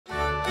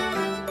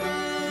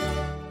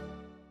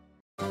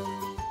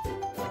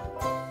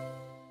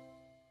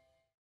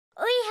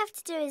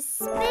do is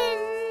spin,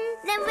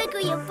 then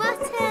wiggle your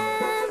bottom.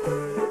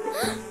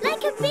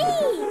 Like a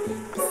bee.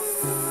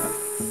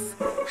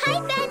 Hi,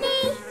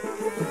 Benny.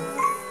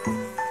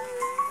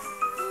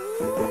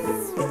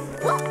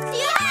 Whoop.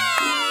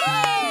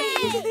 Yay!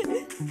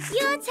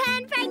 Your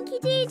turn, Frankie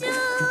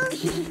Doodle.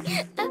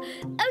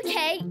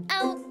 Okay,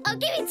 I'll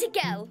give it a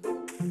go.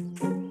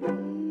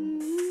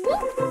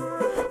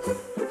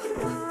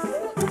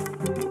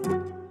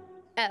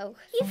 Oh,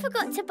 you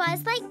forgot to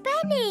buzz like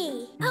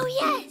Benny. Oh,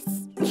 yes.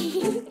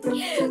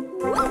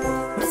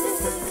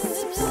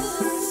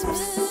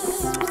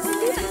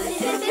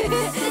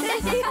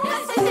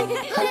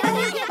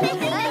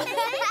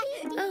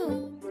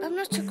 Oh, I'm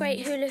not a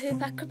great hula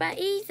hoop acrobat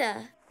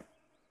either.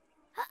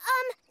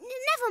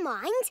 Never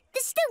mind.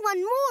 There's still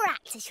one more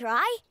act to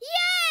try.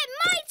 Yeah,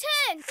 my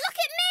turn. Look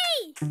at me.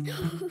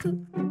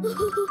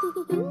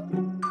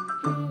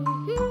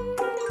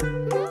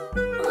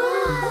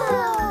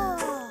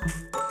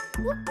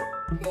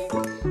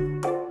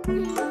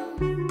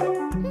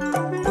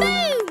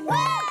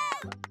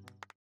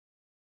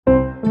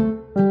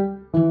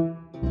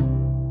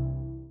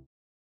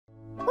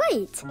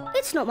 Wait,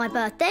 it's not my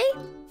birthday.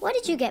 Why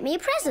did you get me a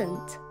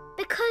present?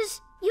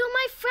 Because you're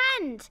my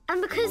friend,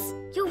 and because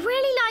you'll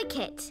really like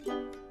it.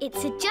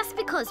 It's a just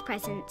because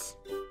present.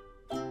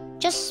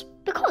 Just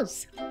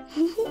because?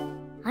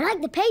 I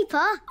like the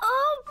paper.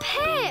 Oh,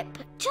 Pip,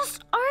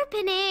 just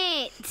open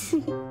it.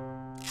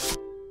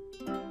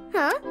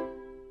 Huh?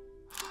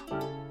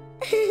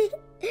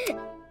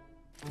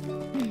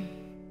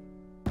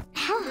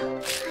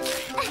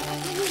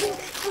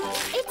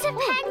 It's a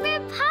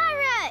penguin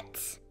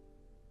pirate.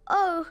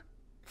 Oh,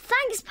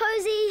 thanks,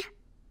 Posy.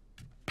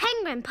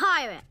 Penguin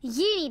pirate,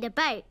 you need a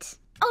boat.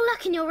 Oh,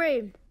 look in your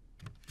room.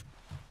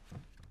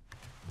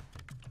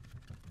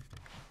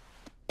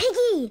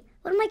 Piggy,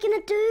 what am I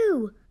going to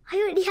do? I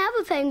already have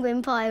a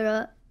penguin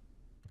pirate.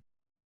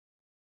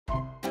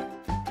 15!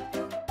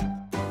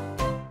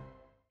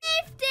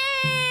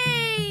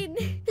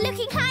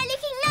 Looking high,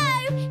 looking low,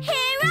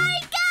 here I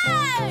go!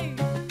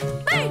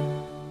 Boom!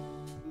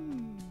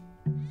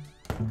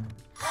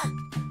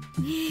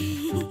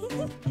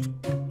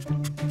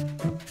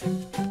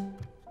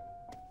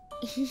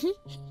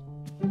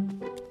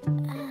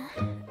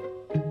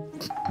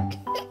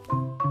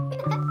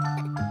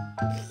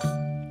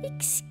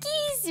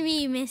 Excuse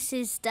me,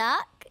 Mrs.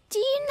 Duck. Do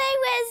you know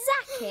where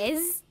Zach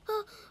is?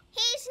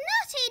 He's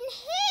not in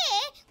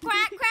here,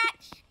 Quack Quack.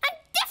 I'm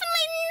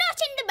definitely not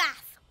in the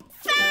bath.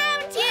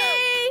 Found you!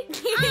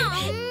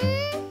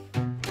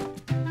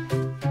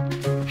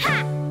 Ha!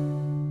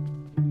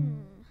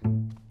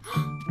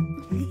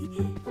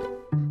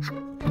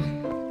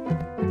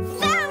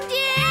 Found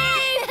you!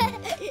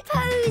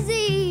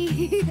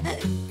 Posy!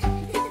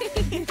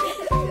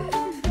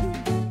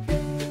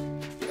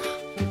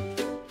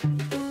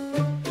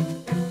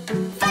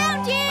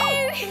 Found you!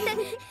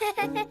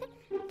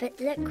 But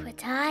look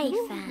what I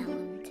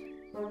found.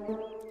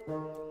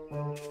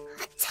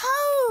 A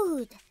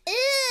toad!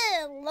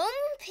 Ew,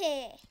 lumpy.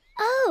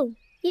 Oh,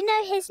 you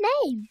know his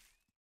name?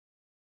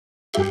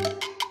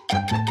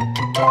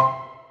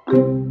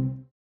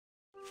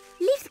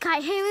 Leave the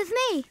kite here with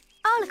me.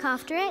 I'll look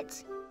after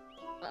it.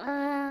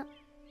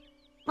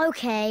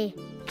 Okay.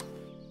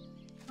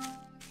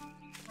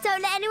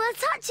 Don't let anyone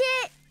touch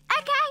it.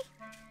 Okay.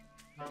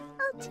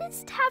 I'll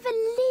just have a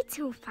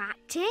little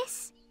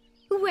practice.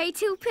 Wait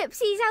till Pip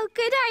sees how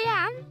good I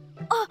am.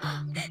 Oh.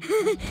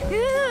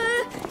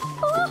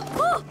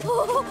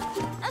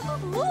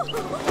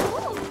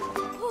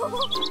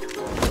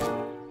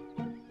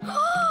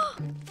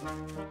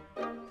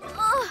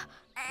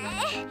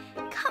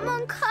 Come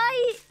on,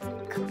 kite.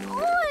 Come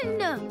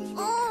on.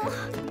 Oh,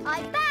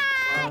 I'm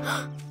back.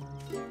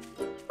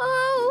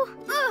 Oh.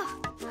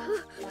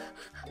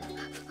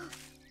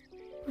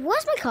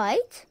 Where's my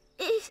kite?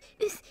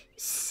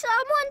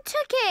 Someone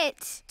took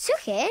it.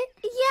 Took it?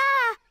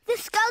 Yeah,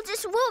 this girl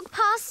just walked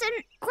past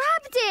and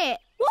grabbed it.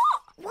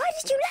 What? Why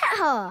did you let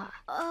her?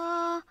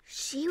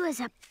 She was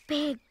a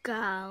big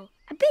girl.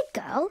 A big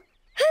girl?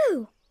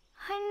 Who?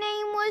 Her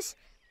name was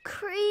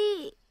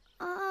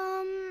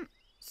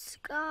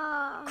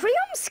Scar.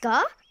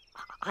 Creonska?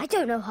 I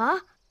don't know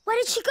her. Where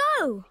did she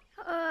go?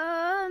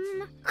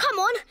 Come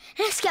on,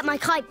 let's get my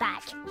kite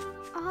back.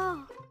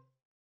 Oh.